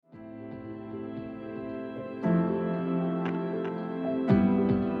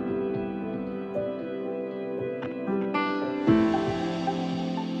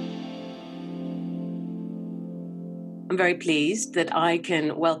very pleased that I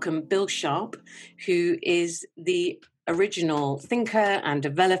can welcome Bill Sharp, who is the original thinker and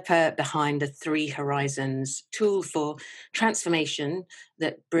developer behind the Three Horizons tool for transformation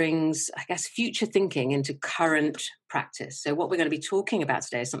that brings, I guess, future thinking into current practice. So what we're going to be talking about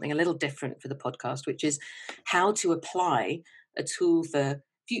today is something a little different for the podcast, which is how to apply a tool for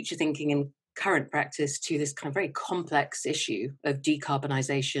future thinking in current practice to this kind of very complex issue of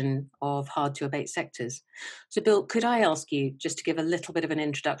decarbonisation of hard-to-abate sectors. So, Bill, could I ask you just to give a little bit of an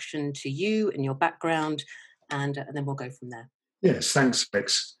introduction to you and your background, and then we'll go from there. Yes, thanks,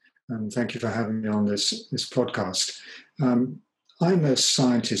 Bex, and thank you for having me on this podcast. I'm a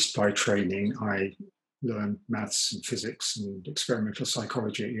scientist by training. I learned maths and physics and experimental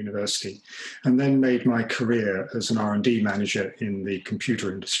psychology at university, and then made my career as an R&D manager in the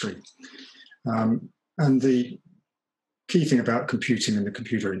computer industry. And the key thing about computing in the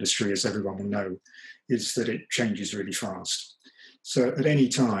computer industry, as everyone will know, is that it changes really fast. So at any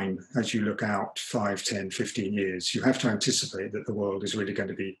time, as you look out 5, 10, 15 years, you have to anticipate that the world is really going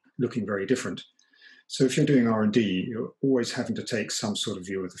to be looking very different. So if you're doing R&D, you're always having to take some sort of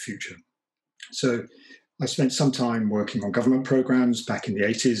view of the future. So I spent some time working on government programs back in the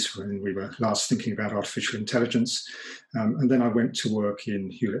 80s when we were last thinking about artificial intelligence. And then I went to work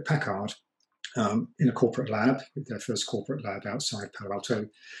in Hewlett-Packard in a corporate lab, with their first corporate lab outside Palo Alto.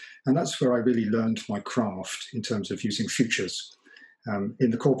 And that's where I really learned my craft in terms of using futures. In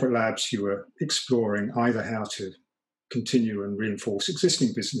the corporate labs, you were exploring either how to continue and reinforce existing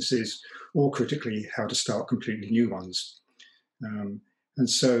businesses or critically how to start completely new ones. And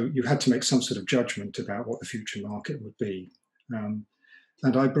so you had to make some sort of judgment about what the future market would be.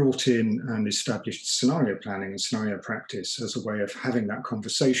 And I brought in and established scenario planning and scenario practice as a way of having that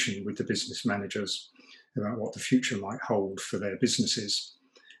conversation with the business managers about what the future might hold for their businesses.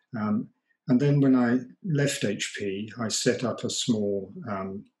 And then when I left HP, I set up a small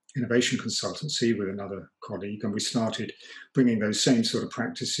innovation consultancy with another colleague, and we started bringing those same sort of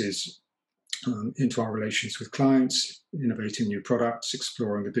practices into our relations with clients, innovating new products,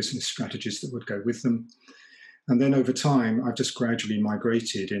 exploring the business strategies that would go with them. And then over time, I've just gradually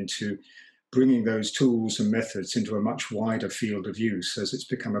migrated into bringing those tools and methods into a much wider field of use, as it's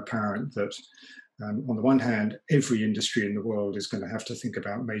become apparent that on the one hand, every industry in the world is going to have to think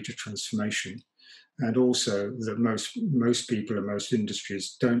about major transformation, and also that most people and most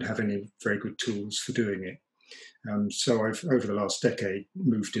industries don't have any very good tools for doing it. So I've, over the last decade,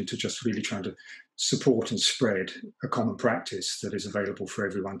 moved into just really trying to support and spread a common practice that is available for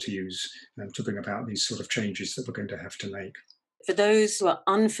everyone to use to bring about these sort of changes that we're going to have to make. For those who are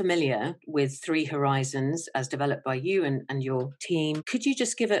unfamiliar with Three Horizons as developed by you and your team, could you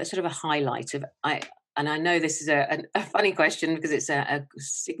just give a sort of a highlight of, and I know this is a funny question because it's a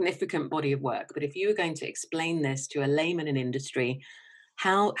significant body of work, but if you were going to explain this to a layman in industry,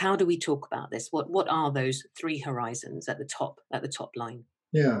 how do we talk about this? What are those Three Horizons at the top line?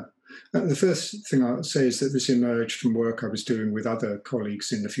 Yeah. The first thing I'll say is that this emerged from work I was doing with other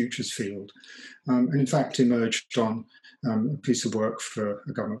colleagues in the futures field, and in fact emerged on a piece of work for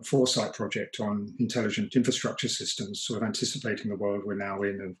a government foresight project on intelligent infrastructure systems, sort of anticipating the world we're now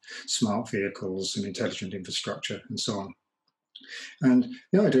in of smart vehicles and intelligent infrastructure and so on. And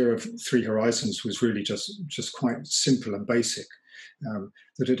the idea of Three Horizons was really just quite simple and basic.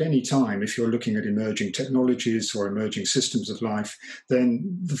 That at any time, if you're looking at emerging technologies or emerging systems of life,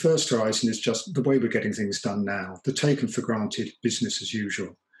 then the first horizon is just the way we're getting things done now, the taken for granted business as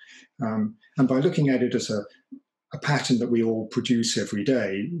usual. And by looking at it as a pattern that we all produce every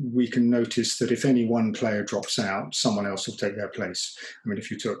day, we can notice that if any one player drops out, someone else will take their place. I mean, if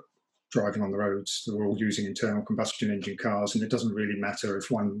you took driving on the roads, we're all using internal combustion engine cars, and it doesn't really matter if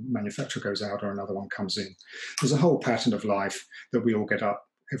one manufacturer goes out or another one comes in. There's a whole pattern of life that we all get up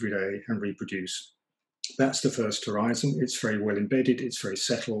every day and reproduce. That's the first horizon. It's very well embedded, it's very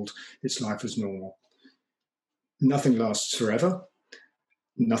settled, it's life as normal. Nothing lasts forever.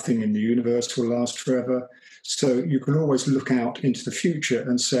 Nothing in the universe will last forever. So you can always look out into the future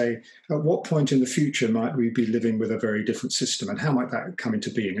and say, at what point in the future might we be living with a very different system, and how might that come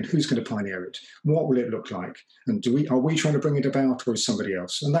into being, and who's going to pioneer it? What will it look like? And are we trying to bring it about, or is somebody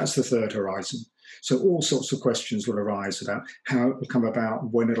else? And that's the third horizon. So all sorts of questions will arise about how it will come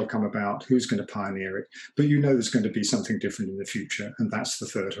about, when it'll come about, who's going to pioneer it. But you know there's going to be something different in the future, and that's the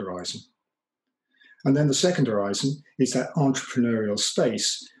third horizon. And then the second horizon is that entrepreneurial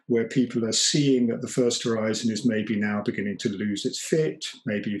space where people are seeing that the first horizon is maybe now beginning to lose its fit,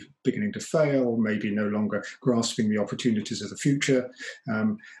 maybe beginning to fail, maybe no longer grasping the opportunities of the future.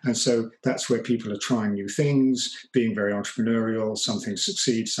 And so that's where people are trying new things, being very entrepreneurial. Some things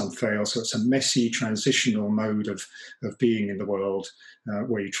succeed, some fail. So it's a messy, transitional mode of being in the world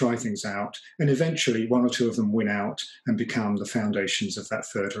where you try things out. And eventually, one or two of them win out and become the foundations of that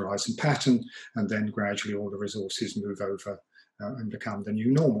third horizon pattern. And then gradually all the resources move over and become the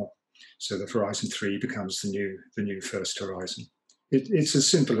new normal. So the Horizon 3 becomes the new first horizon. It's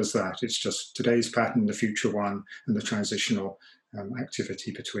as simple as that. It's just today's pattern, the future one, and the transitional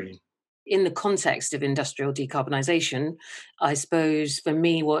activity between. In the context of industrial decarbonisation, I suppose for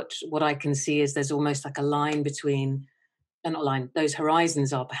me, what I can see is there's almost like a line between, not line, those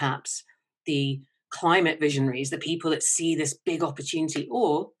horizons are perhaps the climate visionaries, the people that see this big opportunity,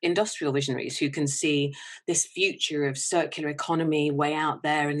 or industrial visionaries who can see this future of circular economy way out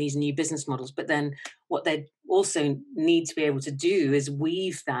there and these new business models. But then what they also need to be able to do is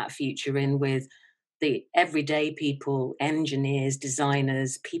weave that future in with the everyday people, engineers,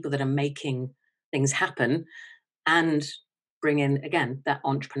 designers, people that are making things happen, and bring in again that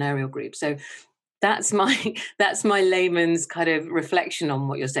entrepreneurial group. So that's my layman's kind of reflection on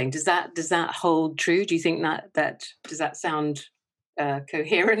what you're saying. Does that hold true? Do you think that does that sound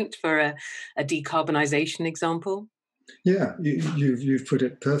coherent for a decarbonisation example? Yeah, you've put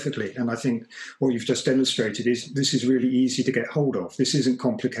it perfectly. And I think what you've just demonstrated is this is really easy to get hold of. This isn't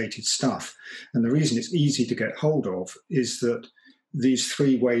complicated stuff. And the reason it's easy to get hold of is that these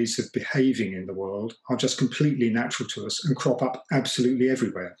three ways of behaving in the world are just completely natural to us and crop up absolutely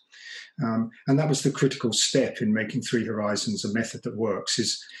everywhere. And that was the critical step in making Three Horizons a method that works,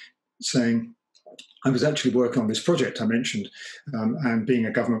 is saying, I was actually working on this project I mentioned, and being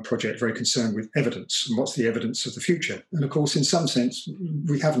a government project, very concerned with evidence and what's the evidence of the future. And of course, in some sense,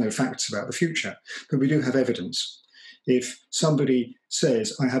 we have no facts about the future, but we do have evidence. If somebody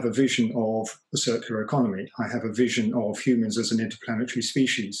says, I have a vision of a circular economy, I have a vision of humans as an interplanetary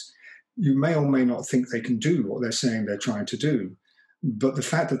species, you may or may not think they can do what they're saying they're trying to do. But the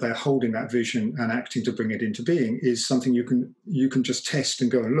fact that they're holding that vision and acting to bring it into being is something you can just test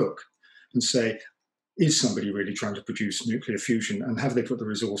and go and look and say, is somebody really trying to produce nuclear fusion, and have they put the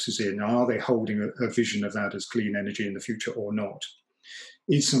resources in? Are they holding a vision of that as clean energy in the future or not?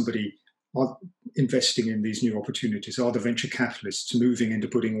 Is somebody investing in these new opportunities? Are the venture capitalists moving into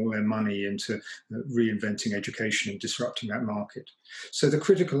putting all their money into reinventing education and disrupting that market? So the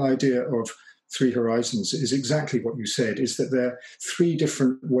critical idea of Three Horizons is exactly what you said, is that there are three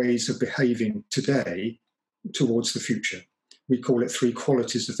different ways of behaving today towards the future. We call it three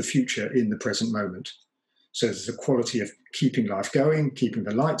qualities of the future in the present moment. So there's the quality of keeping life going, keeping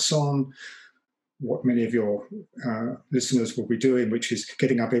the lights on, what many of your listeners will be doing, which is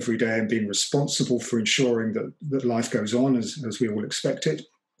getting up every day and being responsible for ensuring that life goes on as we all expect it.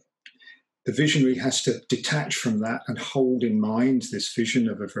 The visionary has to detach from that and hold in mind this vision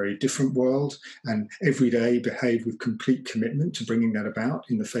of a very different world, and every day behave with complete commitment to bringing that about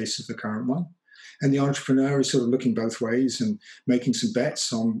in the face of the current one. And the entrepreneur is sort of looking both ways and making some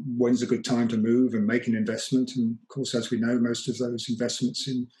bets on when's a good time to move and make an investment. And of course, as we know, most of those investments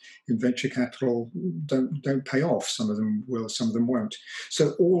in venture capital don't pay off. Some of them will, some of them won't.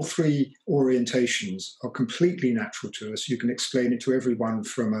 So all three orientations are completely natural to us. You can explain it to everyone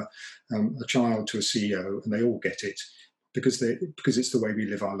from a child to a CEO, and they all get it. Because it's the way we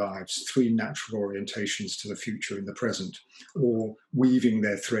live our lives, three natural orientations to the future in the present, or weaving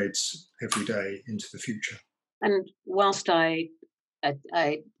their threads every day into the future. And whilst I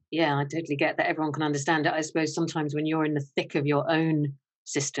totally get that everyone can understand it, I suppose sometimes when you're in the thick of your own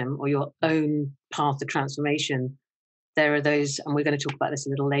system or your own path of transformation, there are those, and we're going to talk about this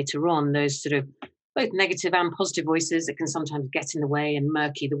a little later on, those sort of both negative and positive voices that can sometimes get in the way and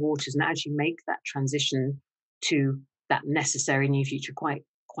murky the waters and actually make that transition to that necessary new future quite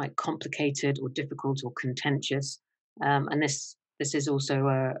complicated or difficult or contentious. And this is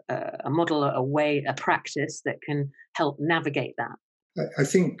also a model, a way, a practice that can help navigate that. I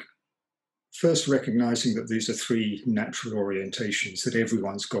think first recognizing that these are three natural orientations that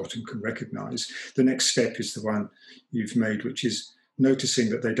everyone's got and can recognize. The next step is the one you've made, which is noticing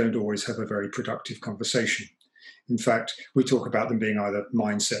that they don't always have a very productive conversation. In fact, we talk about them being either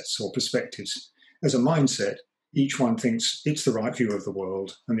mindsets or perspectives. As a mindset, each one thinks it's the right view of the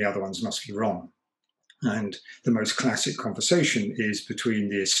world and the other ones must be wrong. And the most classic conversation is between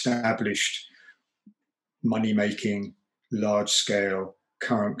the established money-making, large-scale,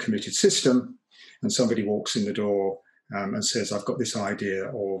 current committed system, and somebody walks in the door and says, I've got this idea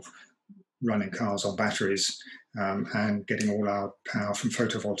of running cars on batteries and getting all our power from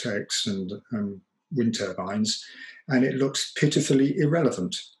photovoltaics and wind turbines, and it looks pitifully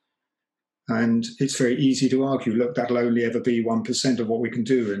irrelevant. And it's very easy to argue, look, that'll only ever be 1% of what we can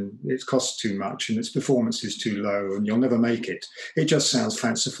do, and it costs too much, and its performance is too low, and you'll never make it. It just sounds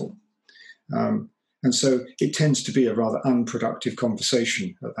fanciful. And so it tends to be a rather unproductive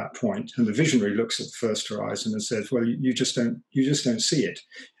conversation at that point. And the visionary looks at the first horizon and says, well, you just don't see it.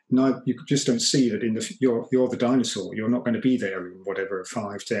 No, you just don't see that you're the dinosaur. You're not going to be there in whatever,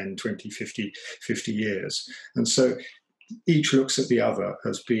 5, 10, 20, 50 years. And so each looks at the other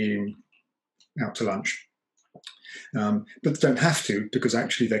as being out to lunch. But don't have to, because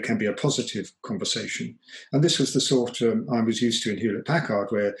actually there can be a positive conversation. And this was the sort I was used to in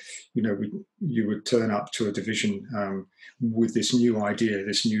Hewlett-Packard, where you would turn up to a division with this new idea,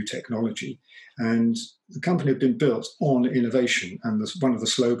 this new technology, and the company had been built on innovation. And one of the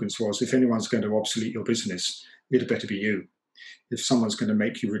slogans was, if anyone's going to obsolete your business, it better be you. If someone's going to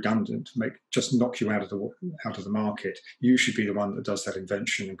make you redundant, just knock you out of the market, you should be the one that does that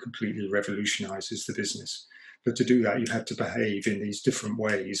invention and completely revolutionizes the business. But to do that, you had to behave in these different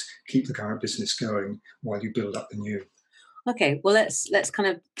ways, keep the current business going while you build up the new. Okay, well, let's kind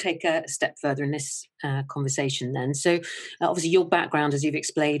of take a step further in this conversation then. So obviously your background, as you've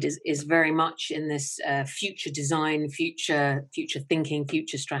explained, is very much in this future design, future thinking,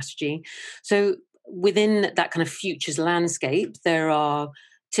 future strategy. So within that kind of futures landscape, there are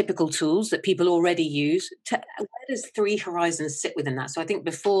typical tools that people already use. Where does Three Horizons sit within that? So I think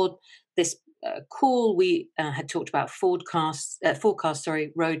before this call, we had talked about forecasts,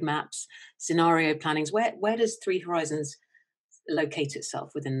 roadmaps, scenario plannings. Where does Three Horizons locate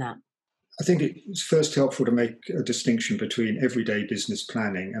itself within that? I think it's first helpful to make a distinction between everyday business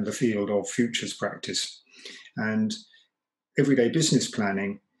planning and the field of futures practice. And everyday business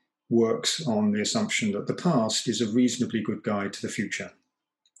planning works on the assumption that the past is a reasonably good guide to the future,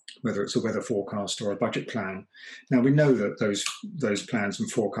 whether it's a weather forecast or a budget plan. Now, we know that those plans and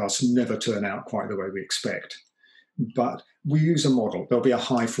forecasts never turn out quite the way we expect, but we use a model. There'll be a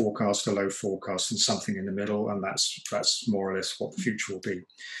high forecast, a low forecast, and something in the middle, and that's more or less what the future will be.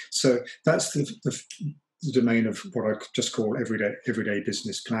 So that's the domain of what I just call everyday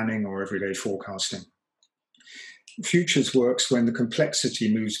business planning or everyday forecasting. Futures works when the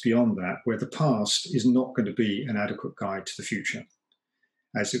complexity moves beyond that, where the past is not going to be an adequate guide to the future,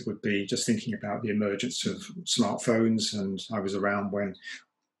 as it would be just thinking about the emergence of smartphones. And I was around when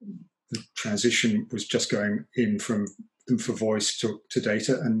the transition was just going in from voice to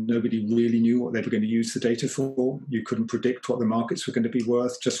data, and nobody really knew what they were going to use the data for. You couldn't predict what the markets were going to be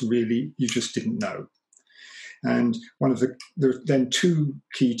worth. You just didn't know. And there are then two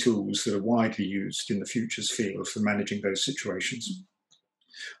key tools that are widely used in the futures field for managing those situations.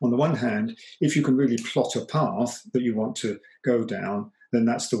 On the one hand, if you can really plot a path that you want to go down, then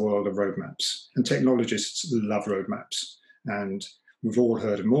that's the world of roadmaps. And technologists love roadmaps. And we've all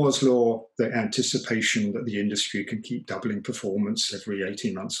heard of Moore's Law, the anticipation that the industry can keep doubling performance every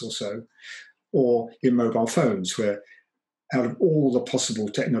 18 months or so. Or in mobile phones, where out of all the possible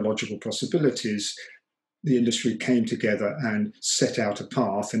technological possibilities, the industry came together and set out a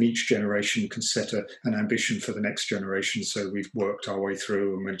path, and each generation can set an ambition for the next generation. So we've worked our way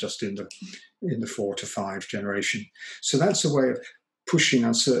through, and we're just in the 4 to 5 generation. So that's a way of pushing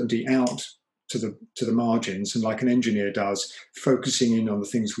uncertainty out to the margins, and like an engineer does, focusing in on the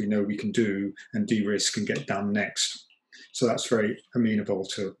things we know we can do and de-risk and get done next. So that's very amenable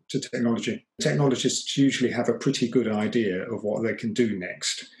to technology. Technologists usually have a pretty good idea of what they can do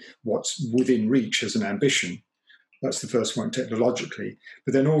next, what's within reach as an ambition. That's the first one technologically.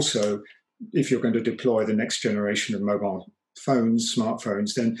 But then also, if you're going to deploy the next generation of mobile phones,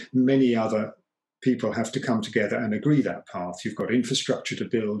 smartphones, then many other people have to come together and agree that path. You've got infrastructure to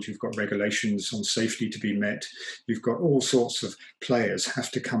build, you've got regulations on safety to be met, you've got all sorts of players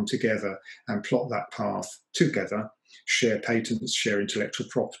have to come together and plot that path together, share patents, share intellectual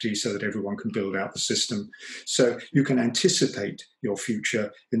property so that everyone can build out the system. So you can anticipate your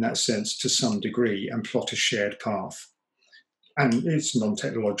future in that sense to some degree and plot a shared path. And it's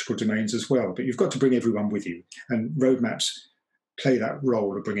non-technological domains as well, but you've got to bring everyone with you. And roadmaps play that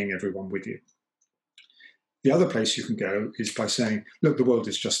role of bringing everyone with you. The other place you can go is by saying, look, the world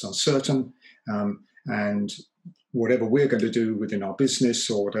is just uncertain, and whatever we're going to do within our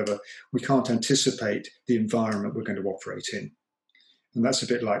business or whatever, we can't anticipate the environment we're going to operate in. And that's a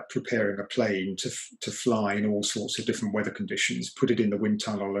bit like preparing a plane to fly in all sorts of different weather conditions, put it in the wind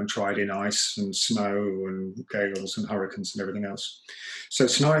tunnel and try it in ice and snow and gales and hurricanes and everything else. So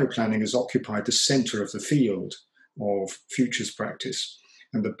scenario planning has occupied the center of the field of futures practice.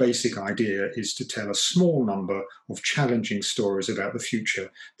 And the basic idea is to tell a small number of challenging stories about the future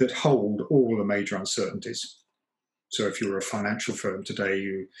that hold all the major uncertainties. So if you're a financial firm today,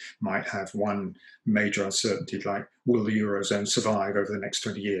 you might have one major uncertainty like, will the Eurozone survive over the next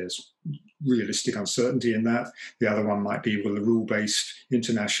 20 years? Realistic uncertainty in that. The other one might be, will the rule-based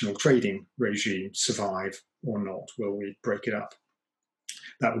international trading regime survive or not? Will we break it up?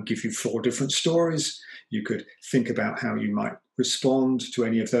 That would give you 4 different stories. You could think about how you might respond to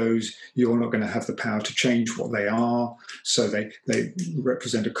any of those. You're not going to have the power to change what they are. So they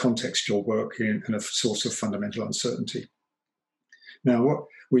represent a contextual work in and a source of fundamental uncertainty. Now, what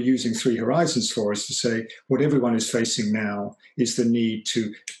we're using Three Horizons for is to say what everyone is facing now is the need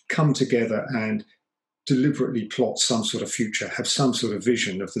to come together and deliberately plot some sort of future, have some sort of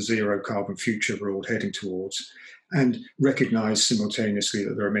vision of the zero carbon future we're all heading towards, and recognize simultaneously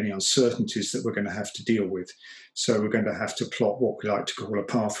that there are many uncertainties that we're going to have to deal with. So we're going to have to plot what we like to call a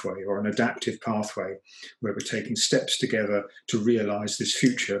pathway or an adaptive pathway, where we're taking steps together to realize this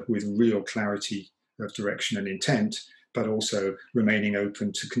future with real clarity of direction and intent, but also remaining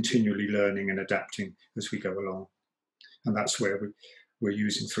open to continually learning and adapting as we go along. And that's where we're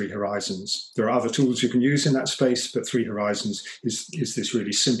using Three Horizons. There are other tools you can use in that space, but Three Horizons is this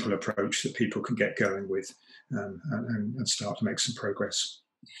really simple approach that people can get going with and start to make some progress.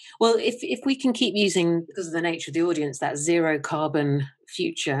 Well, if we can keep using, because of the nature of the audience, that zero carbon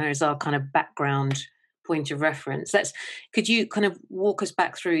future as our kind of background point of reference, could you kind of walk us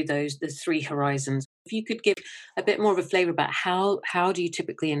back through the Three Horizons? If you could give a bit more of a flavour about how do you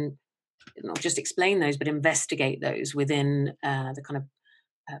typically, not just explain those, but investigate those within the kind of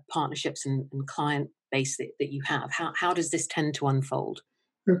partnerships and client base that you have? How does this tend to unfold?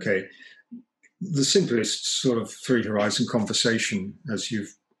 Okay. The simplest sort of Three Horizon conversation, as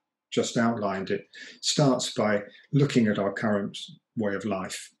you've just outlined it, starts by looking at our current way of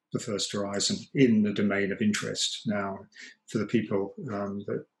life, the first horizon, in the domain of interest. Now, for the people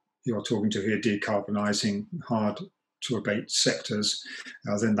that you're talking to here, decarbonising hard to abate sectors,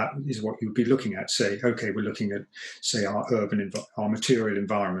 then that is what you'd be looking at. Say, okay, we're looking at, say, our our material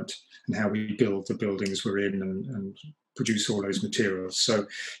environment and how we build the buildings we're in and produce all those materials. So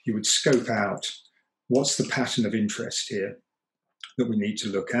you would scope out what's the pattern of interest here that we need to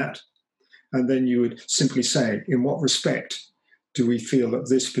look at. And then you would simply say, in what respect do we feel that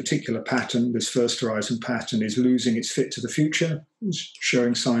this particular pattern, this first horizon pattern, is losing its fit to the future,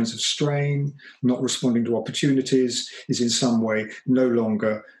 showing signs of strain, not responding to opportunities, is in some way no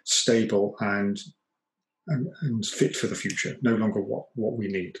longer stable and fit for the future, no longer what we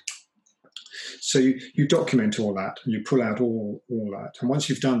need. So you document all that and you pull out all that. And once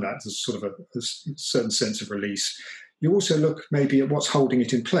you've done that, there's sort of a certain sense of release. You also look maybe at what's holding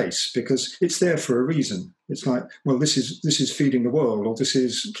it in place, because it's there for a reason. It's like, well, this is feeding the world, or this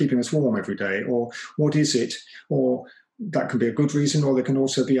is keeping us warm every day, or what is it? Or that can be a good reason, or there can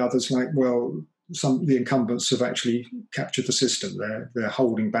also be others like, well, the incumbents have actually captured the system. They're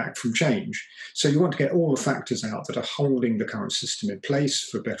holding back from change. So you want to get all the factors out that are holding the current system in place,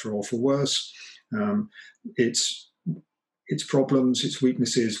 for better or for worse. Its problems, its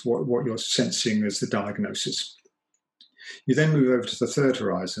weaknesses, what you're sensing as the diagnosis. You then move over to the third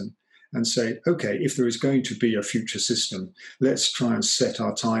horizon and say, okay, if there is going to be a future system, let's try and set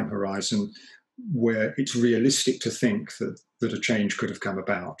our time horizon where it's realistic to think that a change could have come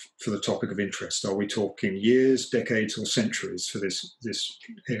about for the topic of interest. Are we talking years, decades, or centuries for this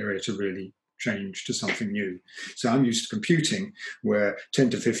area to really change to something new? So I'm used to computing where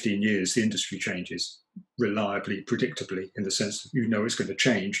 10 to 15 years, the industry changes reliably, predictably, in the sense that you know it's going to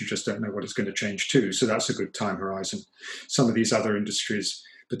change, you just don't know what it's going to change to. So that's a good time horizon. Some of these other industries,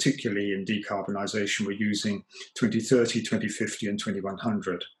 particularly in decarbonisation, we're using 2030, 2050, and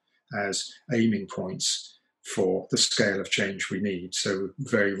 2100 as aiming points for the scale of change we need. So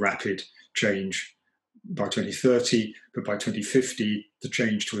very rapid change by 2030, but by 2050, the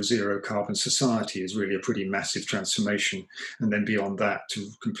change to a zero carbon society is really a pretty massive transformation. And then beyond that, to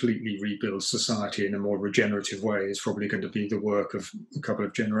completely rebuild society in a more regenerative way is probably going to be the work of a couple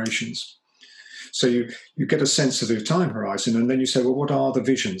of generations. So you get a sense of the time horizon, and then you say, well, what are the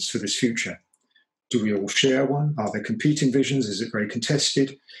visions for this future? Do we all share one? Are there competing visions? Is it very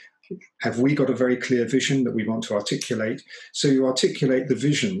contested? Have we got a very clear vision that we want to articulate? So you articulate the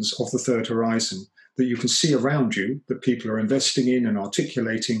visions of the third horizon that you can see around you, that people are investing in and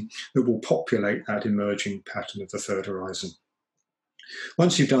articulating, that will populate that emerging pattern of the third horizon.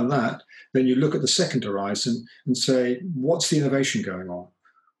 Once you've done that, then you look at the second horizon and say, what's the innovation going on?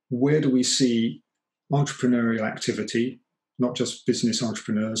 Where do we see entrepreneurial activity, not just business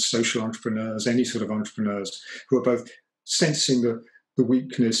entrepreneurs, social entrepreneurs, any sort of entrepreneurs who are both sensing the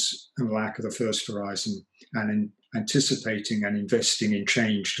weakness and lack of the first horizon, and in anticipating and investing in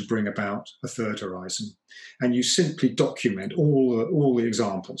change to bring about a third horizon. And you simply document all the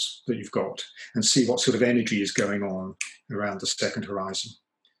examples that you've got and see what sort of energy is going on around the second horizon.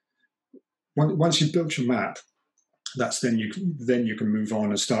 Once you've built your map, that's then you can move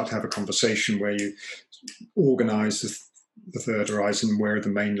on and start to have a conversation where you organize the third horizon. Where are the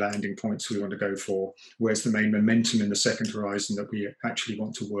main landing points we want to go for? Where's the main momentum in the second horizon that we actually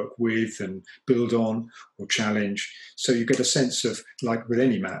want to work with and build on or challenge? So you get a sense of, like with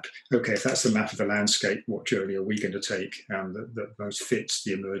any map, okay, if that's the map of the landscape, what journey are we going to take that most fits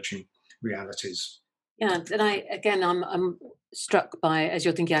the emerging realities? Yeah, and I'm struck by, as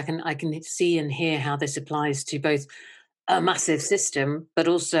you're thinking, I can see and hear how this applies to both a massive system, but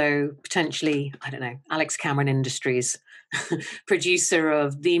also potentially, I don't know, Alex Cameron Industries, producer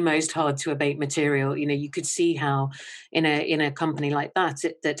of the most hard to abate material. You know, you could see how in a company like that,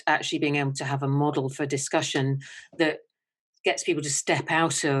 that actually being able to have a model for discussion that gets people to step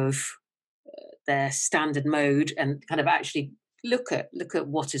out of their standard mode and kind of actually look at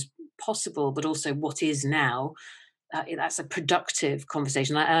what is possible, but also what is now. That's a productive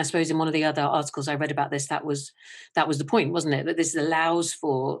conversation. And I suppose in one of the other articles I read about this, that was the point, wasn't it? That this allows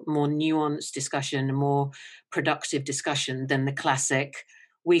for more nuanced discussion, a more productive discussion than the classic.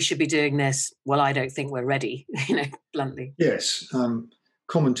 We should be doing this. Well, I don't think we're ready. Bluntly. Yes.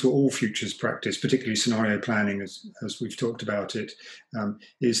 Common to all futures practice, particularly scenario planning, as we've talked about it,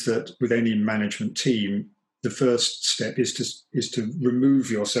 is that with any management team, the first step is to remove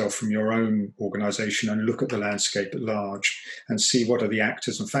yourself from your own organization and look at the landscape at large and see what are the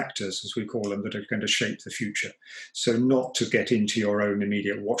actors and factors, as we call them, that are going to shape the future. So not to get into your own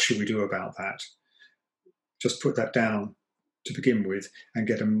immediate, what should we do about that? Just put that down to begin with and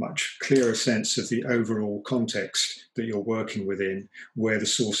get a much clearer sense of the overall context that you're working within, where the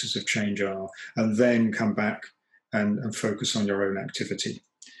sources of change are, and then come back and focus on your own activity.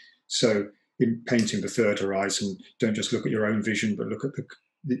 So in painting the third horizon, don't just look at your own vision, but look at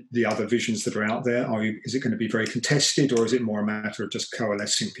the other visions that are out there. Is it going to be very contested, or is it more a matter of just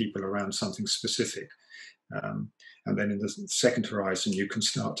coalescing people around something specific? And then in the second horizon, you can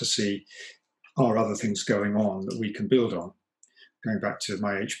start to see, are other things going on that we can build on? Going back to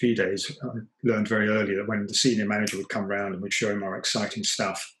my HP days, I learned very early that when the senior manager would come around and we'd show him our exciting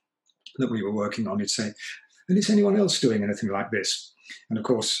stuff that we were working on, he'd say, and is anyone else doing anything like this? And of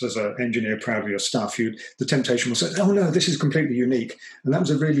course, as an engineer proud of your stuff, the temptation was say, oh no, this is completely unique. And that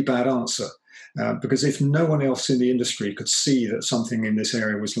was a really bad answer. Because if no one else in the industry could see that something in this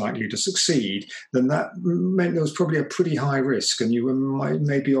area was likely to succeed, then that meant there was probably a pretty high risk and you were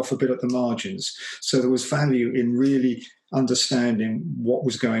maybe off a bit at the margins. So there was value in really understanding what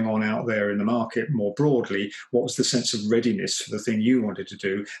was going on out there in the market more broadly, what was the sense of readiness for the thing you wanted to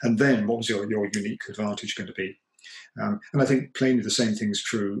do, and then what was your unique advantage going to be. And I think plainly the same thing is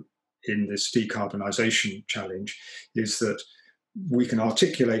true in this decarbonisation challenge, is that we can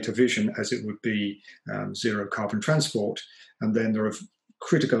articulate a vision as it would be zero carbon transport, and then there are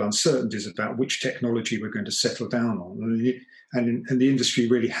critical uncertainties about which technology we're going to settle down on. And the industry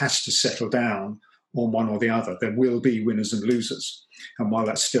really has to settle down on one or the other. There will be winners and losers. And while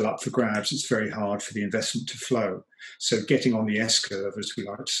that's still up for grabs, it's very hard for the investment to flow. So getting on the S-curve, as we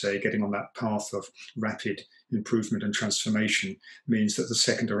like to say, getting on that path of rapid improvement and transformation means that the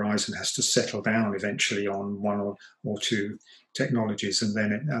second horizon has to settle down eventually on one or two technologies, and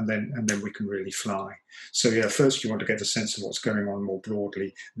then we can really fly. So yeah, first you want to get a sense of what's going on more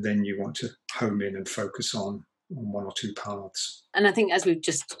broadly, then you want to home in and focus on one or two paths. And I think, as you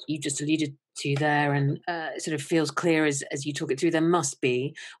just alluded to there, and it sort of feels clear as you talk it through, there must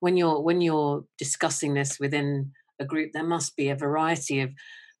be, when you're discussing this within a group, there must be a variety of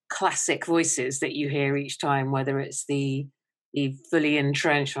classic voices that you hear each time, whether it's the fully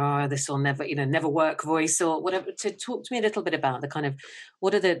entrenched, oh, this will never work voice, or whatever. To talk to me a little bit about the kind of,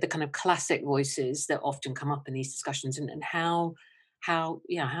 what are the kind of classic voices that often come up in these discussions, and how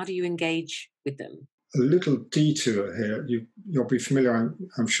do you engage with them? A little detour here. You'll be familiar,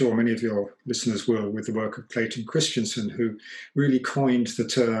 I'm sure many of your listeners will, with the work of Clayton Christensen, who really coined the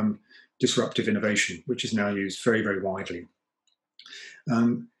term disruptive innovation, which is now used very, very widely.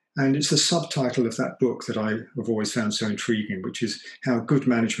 And it's the subtitle of that book that I have always found so intriguing, which is How Good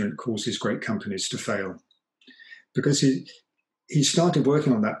Management Causes Great Companies to Fail. Because he started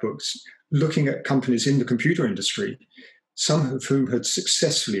working on that book, looking at companies in the computer industry, some of whom had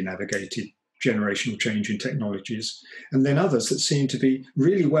successfully navigated generational change in technologies, and then others that seemed to be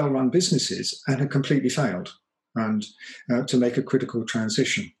really well-run businesses and had completely failed, and to make a critical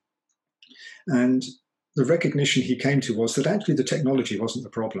transition. And the recognition he came to was that actually the technology wasn't the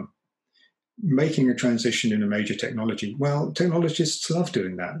problem. Making a transition in a major technology, well, technologists love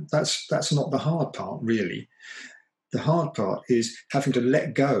doing that. That's not the hard part, really. The hard part is having to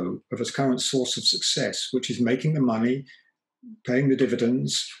let go of its current source of success, which is making the money, paying the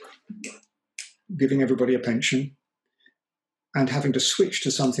dividends, giving everybody a pension, and having to switch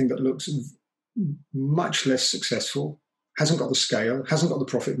to something that looks much less successful, hasn't got the scale, hasn't got the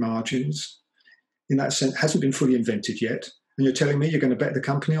profit margins, in that sense, hasn't been fully invented yet. And you're telling me you're going to bet the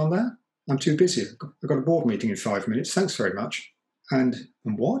company on that? I'm too busy. I've got a board meeting in 5 minutes. Thanks very much. And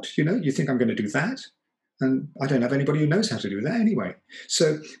what? You think I'm going to do that? And I don't have anybody who knows how to do that anyway.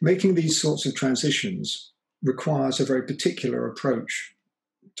 So making these sorts of transitions requires a very particular approach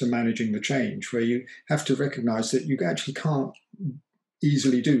to managing the change, where you have to recognize that you actually can't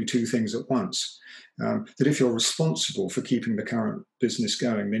easily do two things at once. That if you're responsible for keeping the current business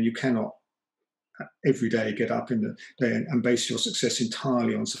going, then you cannot every day get up in the day and base your success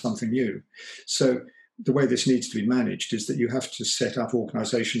entirely on something new. So the way this needs to be managed is that you have to set up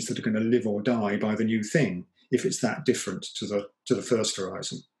organizations that are going to live or die by the new thing, if it's that different to the first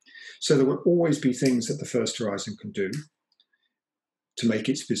horizon. So there will always be things that the first horizon can do to make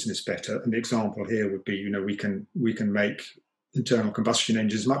its business better. And the example here would be, we can make internal combustion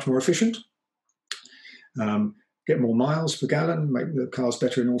engines much more efficient, get more miles per gallon, make the cars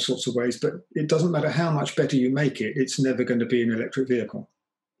better in all sorts of ways. But it doesn't matter how much better you make it, it's never going to be an electric vehicle.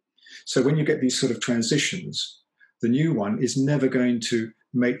 So when you get these sort of transitions, the new one is never going to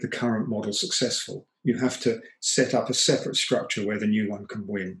make the current model successful. You have to set up a separate structure where the new one can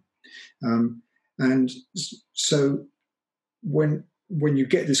win. And so when you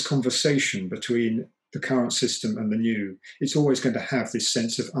get this conversation between the current system and the new, it's always going to have this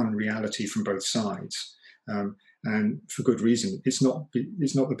sense of unreality from both sides. And for good reason. It's not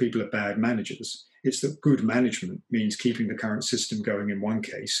that people are bad managers. It's that good management means keeping the current system going in one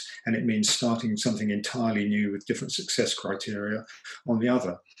case, and it means starting something entirely new with different success criteria on the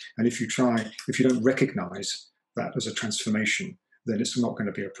other. And if you don't recognize that as a transformation, then it's not going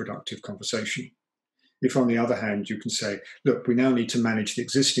to be a productive conversation. If, on the other hand, you can say, look, we now need to manage the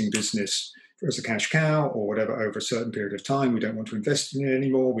existing business as a cash cow or whatever over a certain period of time. We don't want to invest in it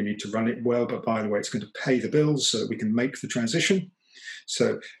anymore. We need to run it well, but by the way, it's going to pay the bills so that we can make the transition.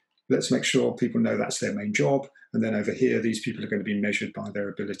 So let's make sure people know that's their main job. And then over here, these people are going to be measured by their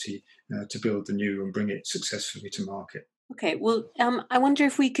ability to build the new and bring it successfully to market. Okay, well, I wonder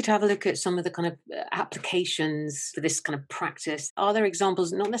if we could have a look at some of the kind of applications for this kind of practice. Are there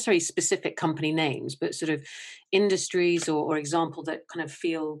examples, not necessarily specific company names, but sort of industries or example that kind of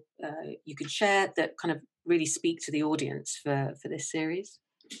feel you could share that kind of really speak to the audience for this series?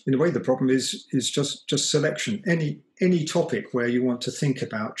 In a way, the problem is just selection. Any topic where you want to think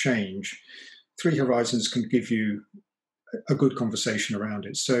about change, Three Horizons can give you a good conversation around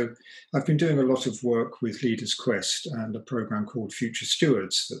it. So I've been doing a lot of work with Leaders Quest and a program called Future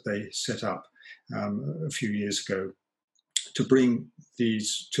Stewards that they set up a few years ago to bring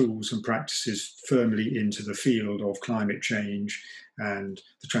these tools and practices firmly into the field of climate change and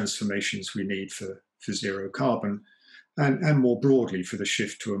the transformations we need for zero carbon and more broadly for the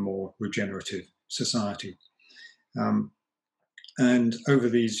shift to a more regenerative society. And over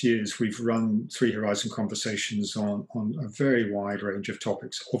these years, we've run Three Horizon conversations on a very wide range of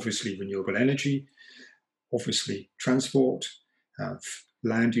topics. Obviously, renewable energy, obviously transport,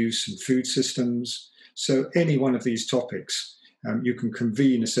 land use and food systems. So any one of these topics, you can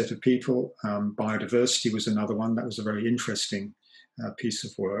convene a set of people. Biodiversity was another one. That was a very interesting piece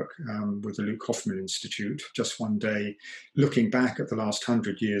of work with the Luke Hoffman Institute. Just one day, looking back at the last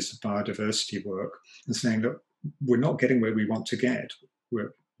 100 years of biodiversity work and saying, look, we're not getting where we want to get.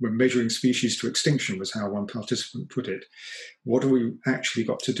 We're measuring species to extinction, was how one participant put it. What have we actually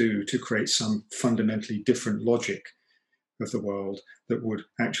got to do to create some fundamentally different logic of the world that would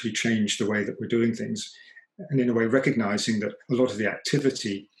actually change the way that we're doing things? And in a way, recognizing that a lot of the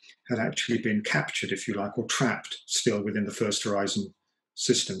activity had actually been captured, if you like, or trapped still within the first horizon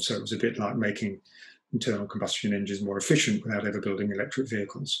system. So it was a bit like making internal combustion engines more efficient without ever building electric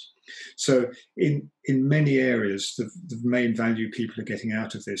vehicles. So in many areas, the main value people are getting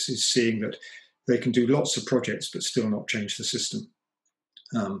out of this is seeing that they can do lots of projects but still not change the system.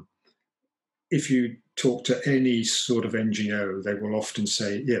 If you talk to any sort of NGO, they will often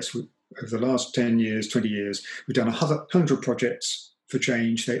say, yes, over the last 10 years, 20 years, we've done 100 projects for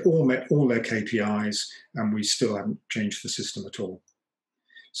change. They all met all their KPIs and we still haven't changed the system at all.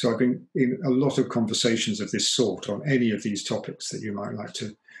 So I've been in a lot of conversations of this sort on any of these topics that you might like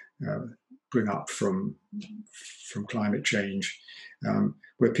to bring up from climate change,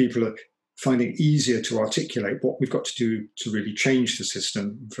 where people are finding it easier to articulate what we've got to do to really change the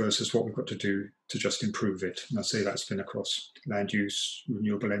system versus what we've got to do to just improve it. And I say that's been across land use,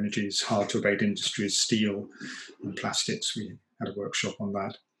 renewable energies, hard-to-abate industries, steel and plastics. We had a workshop on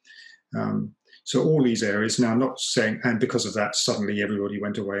that. So all these areas, now I'm not saying, and because of that, suddenly everybody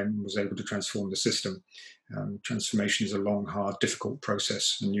went away and was able to transform the system. Transformation is a long, hard, difficult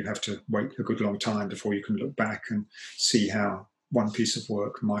process, and you have to wait a good long time before you can look back and see how one piece of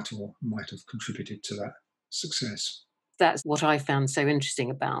work might have contributed to that success. That's what I found so interesting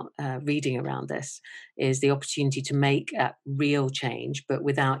about reading around this, is the opportunity to make a real change, but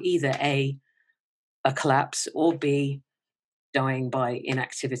without either A, a collapse, or B, dying by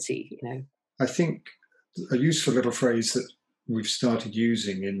inactivity, you know. I think a useful little phrase that we've started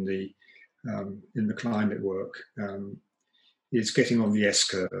using in the climate work is getting on the S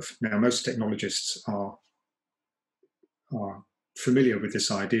curve. Now, most technologists are familiar with this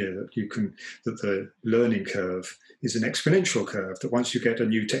idea that the learning curve is an exponential curve, that once you get a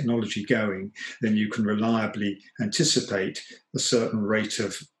new technology going, then you can reliably anticipate a certain rate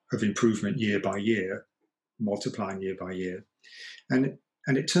of improvement year by year, multiplying year by year.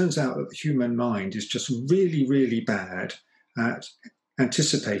 And it turns out that the human mind is just really, really bad at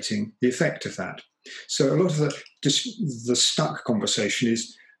anticipating the effect of that. So a lot of the stuck conversation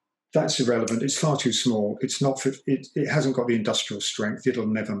is, that's irrelevant, it's far too small, it hasn't got the industrial strength, it'll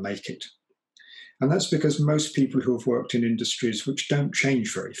never make it. And that's because most people who have worked in industries which don't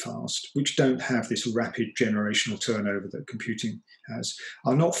change very fast, which don't have this rapid generational turnover that computing has,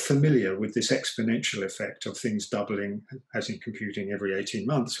 are not familiar with this exponential effect of things doubling, as in computing, every 18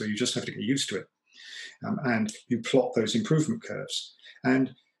 months, where you just have to get used to it. And you plot those improvement curves.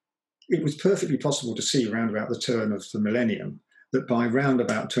 And it was perfectly possible to see around about the turn of the millennium that by round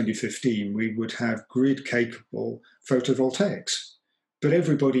about 2015, we would have grid-capable photovoltaics. But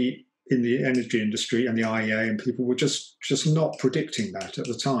everybody in the energy industry and the IEA and people were just not predicting that at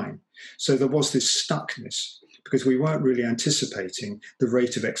the time. So there was this stuckness because we weren't really anticipating the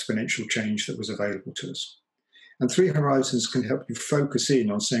rate of exponential change that was available to us. And Three Horizons can help you focus in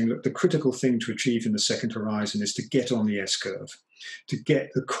on saying, look, the critical thing to achieve in the second horizon is to get on the S-curve, to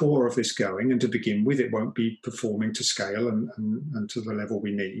get the core of this going, and to begin with, it won't be performing to scale and to the level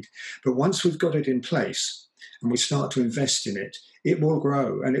we need. But once we've got it in place and we start to invest in it, it will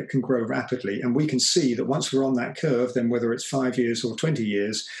grow, and it can grow rapidly. And we can see that once we're on that curve, then whether it's 5 years or 20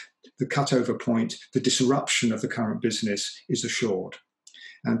 years, the cutover point, the disruption of the current business is assured.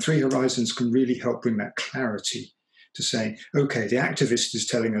 And Three Horizons can really help bring that clarity to say, okay, the activist is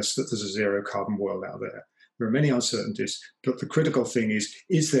telling us that there's a zero carbon world out there. There are many uncertainties, but the critical thing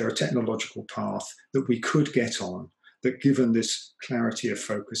is there a technological path that we could get on that, given this clarity of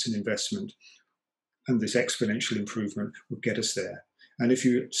focus and investment and this exponential improvement, would get us there? And if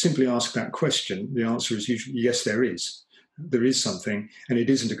you simply ask that question, the answer is usually yes, there is. There is something, and it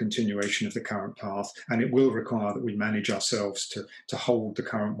isn't a continuation of the current path, and it will require that we manage ourselves to hold the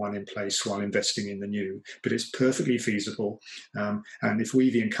current one in place while investing in the new. But it's perfectly feasible, and if we,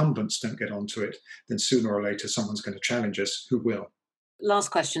 the incumbents, don't get onto it, then sooner or later someone's going to challenge us who will. Last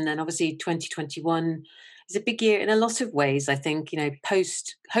question then. Obviously 2021 is a big year in a lot of ways, I think,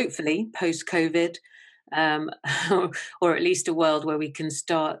 hopefully post-COVID, or at least a world where we can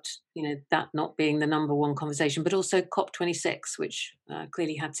start, that not being the number one conversation, but also COP26, which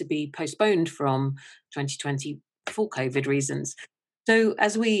clearly had to be postponed from 2020 for COVID reasons. So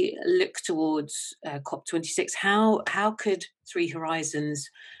as we look towards COP26, how could Three Horizons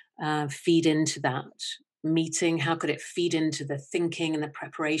feed into that meeting? How could it feed into the thinking and the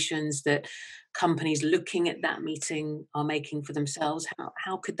preparations that companies looking at that meeting are making for themselves?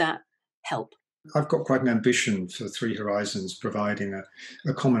 How could that help? I've got quite an ambition for Three Horizons, providing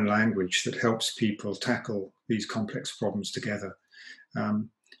a common language that helps people tackle these complex problems together.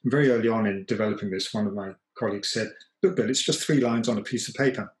 Very early on in developing this, one of my colleagues said, look, Bill, it's just 3 lines on a piece of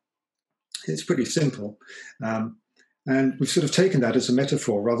paper. It's pretty simple. And we've sort of taken that as a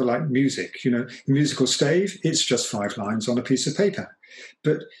metaphor, rather like music. The musical stave, it's just 5 lines on a piece of paper.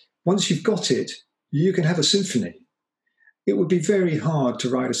 But once you've got it, you can have a symphony. It would be very hard to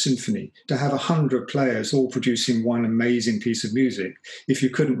write a symphony, to have 100 players all producing one amazing piece of music, if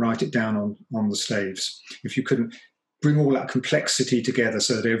you couldn't write it down on the staves, if you couldn't bring all that complexity together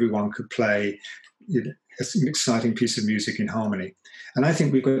so that everyone could play an exciting piece of music in harmony. And I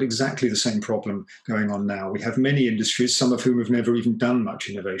think we've got exactly the same problem going on now. We have many industries, some of whom have never even done much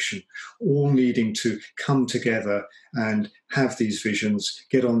innovation, all needing to come together and have these visions,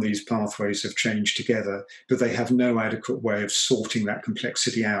 get on these pathways of change together, but they have no adequate way of sorting that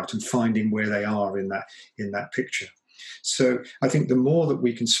complexity out and finding where they are in that picture. So I think the more that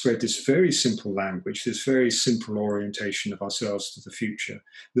we can spread this very simple language, this very simple orientation of ourselves to the future,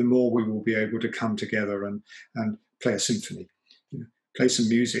 the more we will be able to come together and play a symphony, play some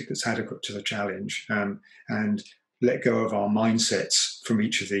music that's adequate to the challenge, and let go of our mindsets from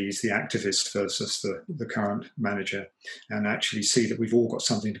each of these, the activist versus the current manager, and actually see that we've all got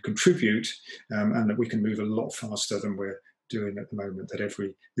something to contribute, and that we can move a lot faster than we're doing at the moment,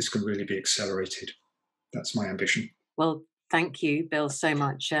 that this can really be accelerated. That's my ambition. Well, thank you, Bill, so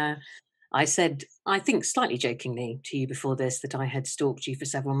much. I said, I think slightly jokingly to you before this, that I had stalked you for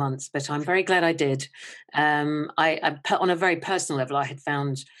several months, but I'm very glad I did. On a very personal level, I had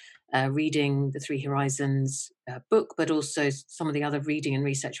found reading the Three Horizons book, but also some of the other reading and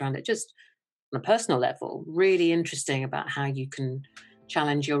research around it, just on a personal level, really interesting about how you can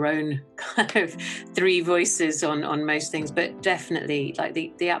challenge your own kind of three voices on most things, but definitely like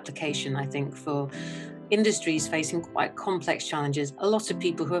the application, I think, for industries facing quite complex challenges, a lot of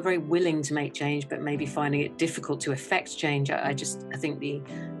people who are very willing to make change, but maybe finding it difficult to effect change. I think the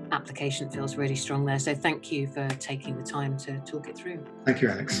application feels really strong there. So thank you for taking the time to talk it through. Thank you,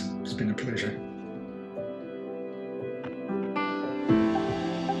 Alex. It's been a pleasure.